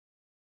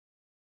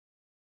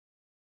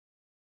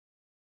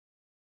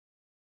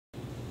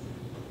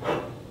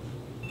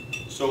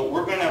So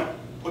we're going to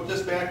put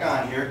this back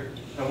on here.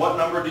 And what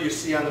number do you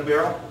see on the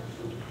barrel?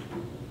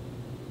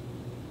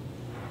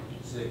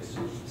 6.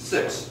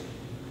 6.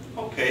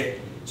 Okay,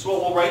 so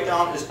what we'll write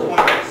down is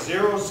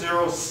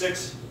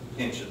 0.006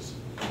 inches.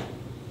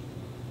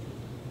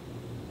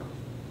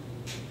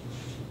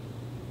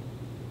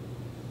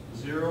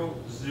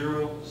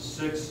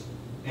 .006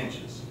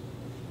 inches.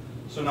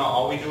 So now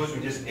all we do is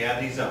we just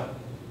add these up.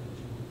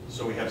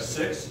 So we have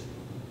 6,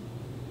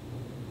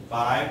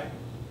 5,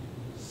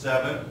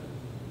 7.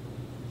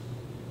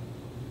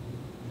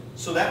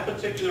 So that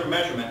particular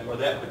measurement, or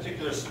that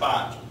particular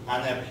spot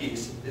on that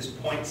piece, is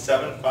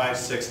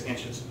 0.756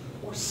 inches,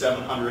 or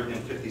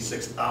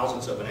 756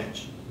 thousandths of an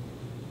inch.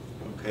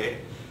 Okay?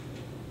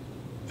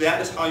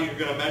 That is how you're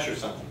going to measure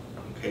something.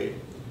 Okay?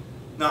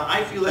 Now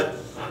I feel that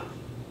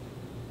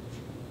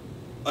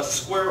a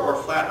square or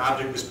flat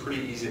object is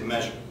pretty easy to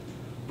measure.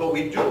 But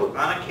we do,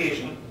 on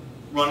occasion,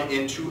 run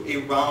into a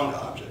round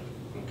object.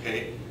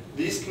 Okay?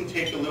 These can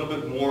take a little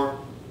bit more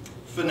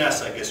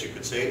finesse, I guess you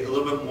could say, a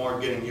little bit more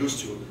getting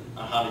used to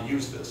on how to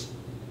use this,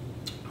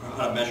 or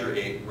how to measure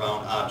a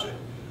round object.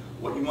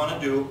 What you want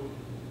to do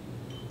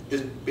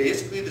is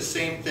basically the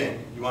same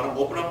thing. You want to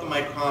open up the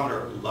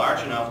micrometer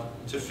large enough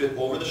to fit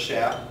over the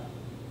shaft,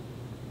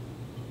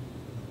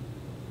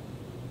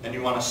 and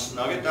you want to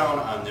snug it down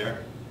on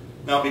there.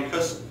 Now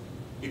because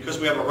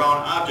we have a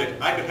round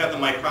object, I could have the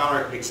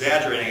micrometer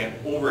exaggerating it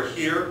over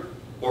here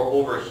or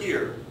over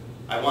here.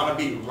 I want to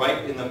be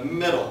right in the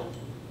middle.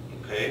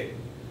 Okay?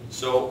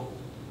 So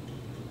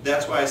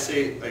that's why I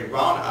say a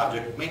round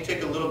object may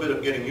take a little bit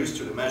of getting used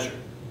to measure.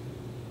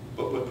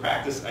 But with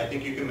practice, I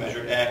think you can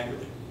measure it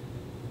accurately.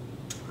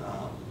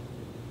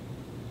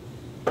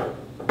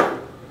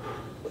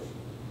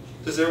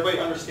 Does everybody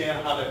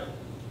understand how to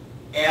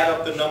add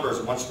up the numbers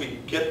once we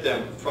get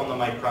them from the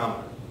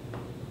micrometer?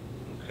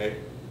 Okay?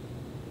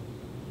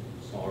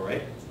 All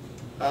right.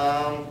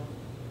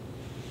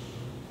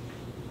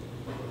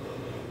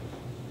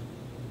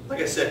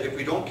 Like I said, if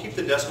we don't keep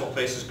the decimal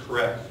places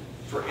correct,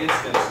 for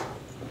instance,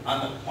 on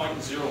the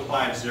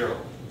 .050,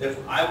 if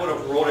I would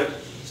have wrote it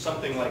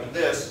something like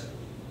this,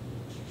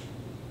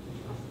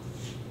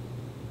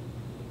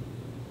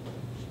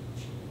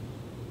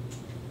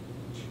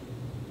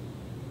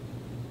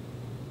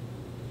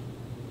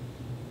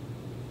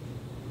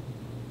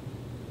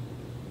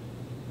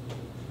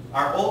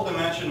 our old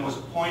dimension was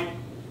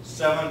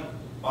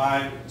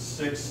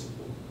 0.756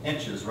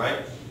 inches,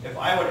 right? If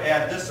I would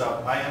add this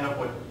up, I end up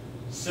with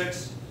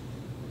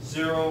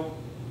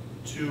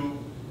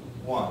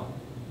 6.021.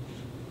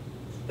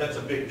 That's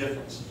a big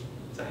difference.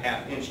 It's a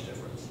 ½ inch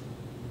difference.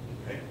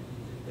 Okay?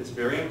 It's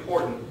very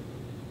important.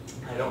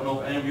 I don't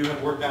know if any of you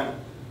have worked on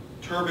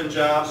turbine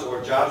jobs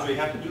or jobs where you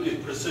have to do these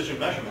precision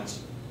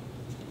measurements.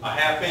 A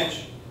 ½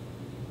 inch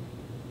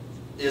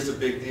is a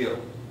big deal.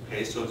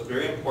 Okay? So it's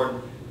very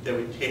important that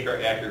we take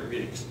our accurate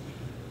readings.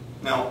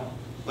 Now,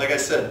 like I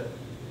said,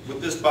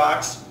 with this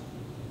box,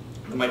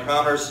 the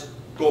micrometers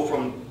go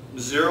from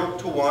 0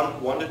 to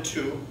 1, 1 to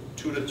 2,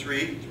 2 to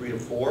 3, 3 to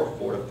 4,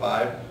 4 to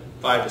 5,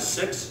 5 to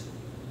 6.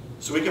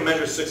 So we can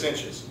measure 6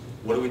 inches.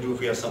 What do we do if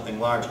we have something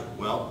larger?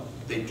 Well,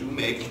 they do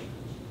make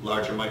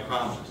larger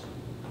micrometers.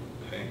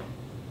 Okay?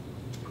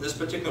 This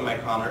particular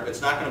micrometer,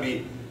 it's not going to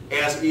be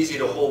as easy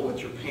to hold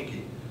with your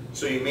pinky.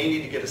 So you may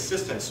need to get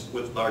assistance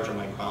with larger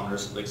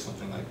micrometers, like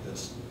something like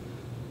this.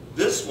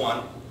 This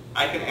one,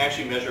 I can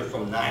actually measure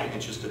from 9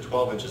 inches to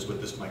 12 inches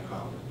with this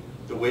micrometer.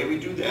 The way we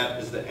do that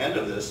is the end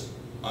of this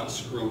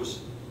unscrews,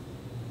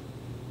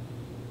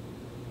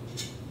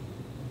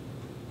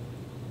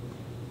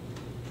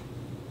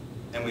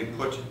 and we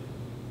put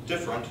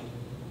different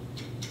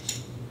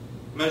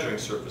measuring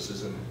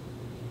surfaces in it.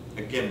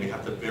 Again, we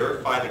have to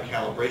verify the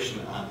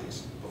calibration on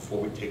these before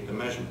we take the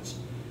measurements.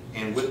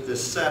 And with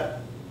this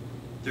set,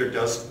 there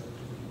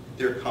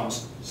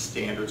comes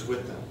standards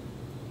with them.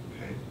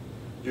 Okay?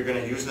 You're going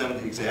to use them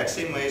the exact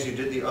same way as you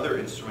did the other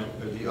instrument,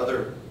 or the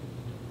other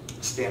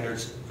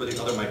standards for the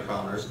other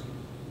micrometers.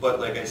 But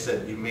like I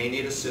said, you may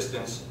need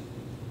assistance,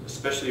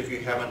 especially if you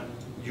haven't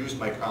used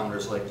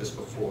micrometers like this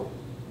before.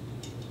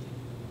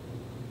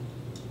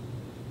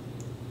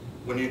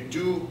 When you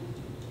do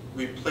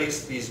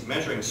replace these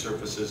measuring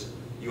surfaces,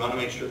 you want to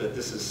make sure that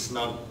this is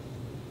snug.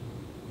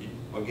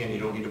 Again, you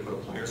don't need to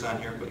put pliers on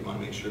here, but you want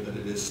to make sure that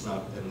it is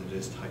snug and it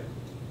is tight.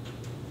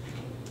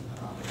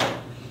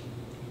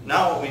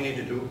 Now what we need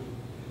to do,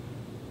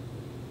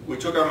 we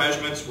took our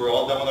measurements, we're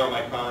all done with our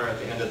micrometer at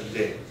the end of the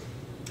day.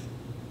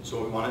 So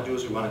what we want to do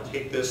is we want to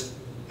take this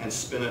and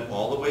spin it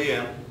all the way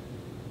in.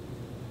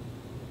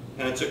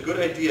 And it's a good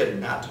idea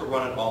not to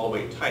run it all the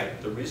way tight.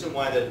 The reason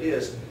why that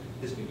is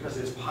because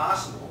it's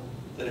possible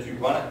that if you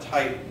run it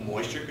tight,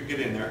 moisture could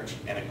get in there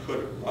and it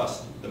could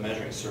rust the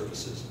measuring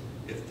surfaces.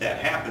 If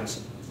that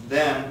happens,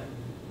 then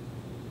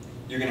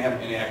you're going to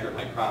have an inaccurate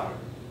micrometer.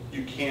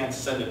 You can't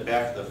send it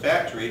back to the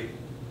factory.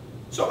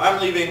 So I'm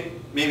leaving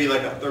maybe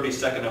like a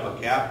 30-second of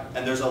a gap,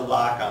 and there's a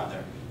lock on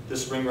there.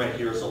 This ring right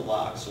here is a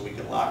lock, so we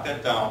can lock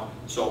that down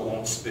so it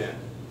won't spin.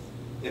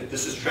 if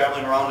this is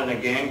traveling around in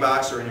a gang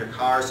box or in your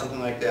car or something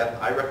like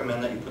that, I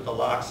recommend that you put the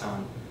locks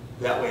on.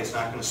 That way it's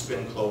not going to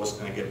spin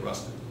closed and get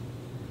rusted.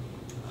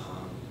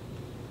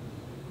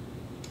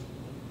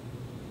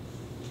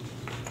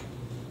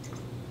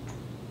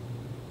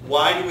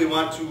 Why do we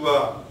want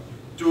to,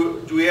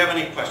 do we have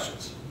any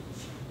questions?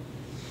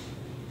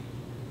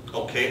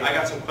 Okay, I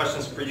got some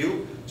questions for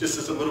you, just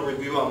as a little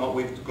review on what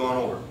we've gone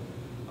over.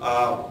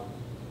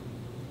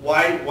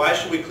 Why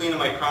should we clean a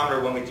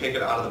micrometer when we take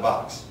it out of the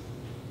box?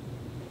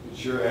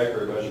 It's your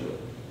accurate measurement.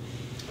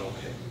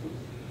 Okay.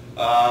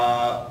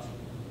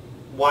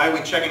 Why are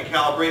we checking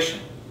calibration?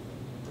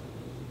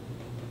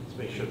 Let's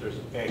make sure there's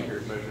an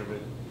accurate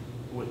measurement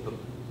with the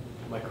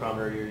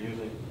micrometer you're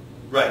using.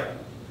 Right.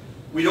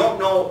 We don't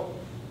know,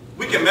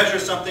 we can measure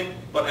something,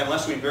 but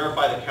unless we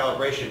verify the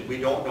calibration, we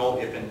don't know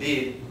if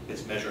indeed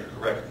it's measured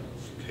correctly.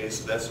 Okay,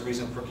 so that's the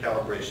reason for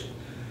calibration.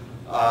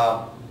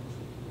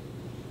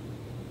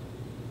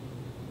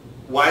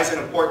 Why is it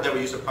important that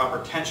we use the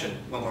proper tension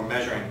when we're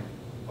measuring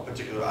a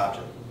particular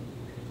object?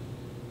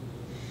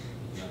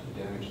 Not to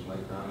damage the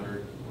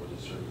micrometer or the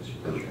surface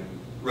you're measuring.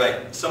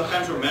 Right.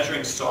 Sometimes we're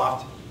measuring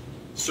soft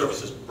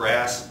surfaces,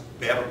 brass,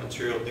 fabric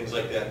material, things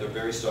like that. They're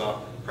very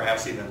soft,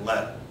 perhaps even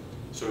lead.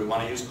 So we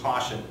want to use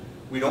caution.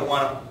 We don't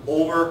want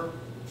to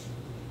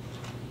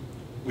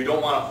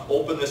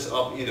open this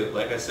up either.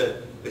 Like I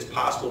said, it's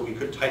possible we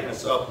could tighten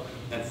this up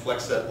and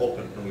flex that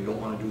open, and we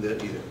don't want to do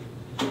that either.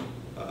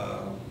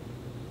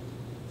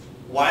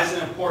 Why is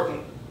it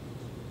important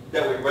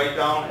that we write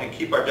down and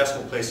keep our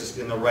decimal places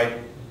in the right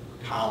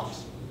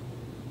columns?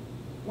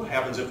 What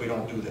happens if we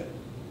don't do that?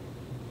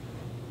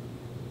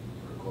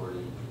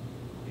 Recorded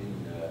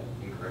in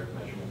incorrect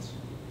measurements.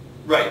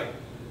 Right.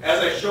 As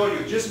I showed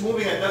you, just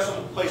moving a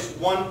decimal place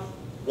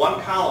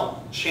one column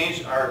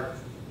changed our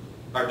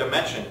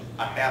dimension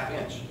a ½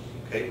 inch.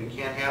 Okay, we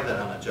can't have that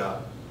on a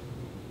job.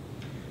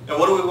 And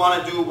what do we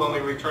want to do when we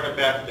return it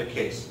back to the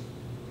case?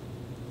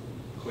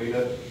 Clean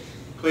it.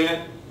 Clean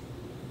it.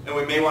 And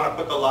we may want to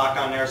put the lock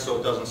on there so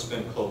it doesn't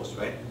spin closed,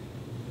 right?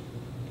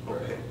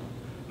 Okay.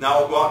 Now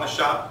we'll go out in the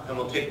shop and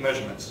we'll take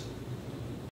measurements.